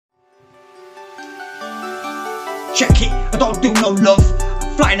check it, I don't do no love.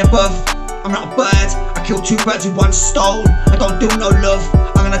 I'm flying above, I'm not a bird. I kill 2 birds with 1 stone. I don't do no love,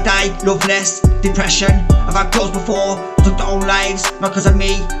 I'm gonna die loveless. Depression, I've had girls before who took their own lives, not cause of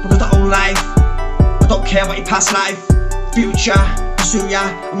me, because their own life. I don't care about your past life, future, pursue ya.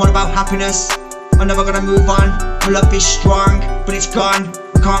 I'm all about happiness, I'm never gonna move on. My love is strong, but it's gone,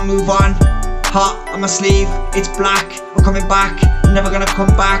 I can't move on. Heart on my sleeve, it's black, I'm coming back, I'm never gonna come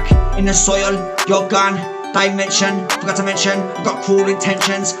back. In the soil, you're gone. Dimension, forgot to mention, I've got cruel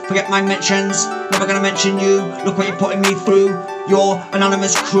intentions, forget my mentions. Never gonna mention you, look what you're putting me through. Your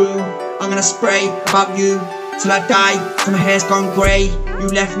anonymous crew, I'm gonna spray about you till I die, till my hair's gone grey. You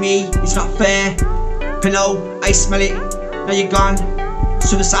left me, it's not fair. Pillow, I smell it, now you're gone.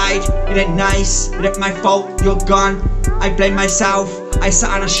 Suicide, it ain't nice, it ain't my fault, you're gone. I blame myself, I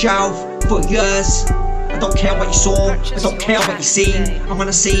sat on a shelf for years. I don't care what you saw, I don't care what you seen. I'm on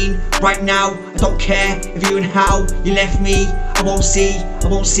a scene right now, I don't care if you and how you left me. I won't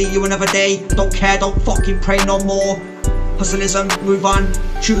see you another day. I don't care, don't fucking pray no more. Hustleism, move on,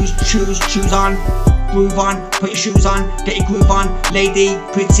 choose on. Groove on, put your shoes on, get your groove on. Lady,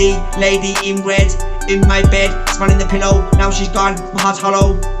 pretty lady in red, in my bed, smelling the pillow. Now she's gone, my heart's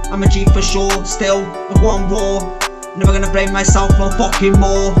hollow. I'm a G for sure, still I go on raw. Never gonna blame myself no fucking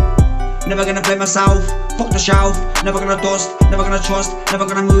more. Never gonna blame myself, fuck the shelf. Never gonna dust, never gonna trust, never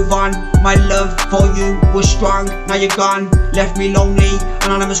gonna move on. My love for you was strong, now you're gone. Left me lonely,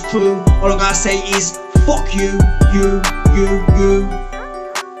 anonymous crew. All I gotta say is fuck you, you.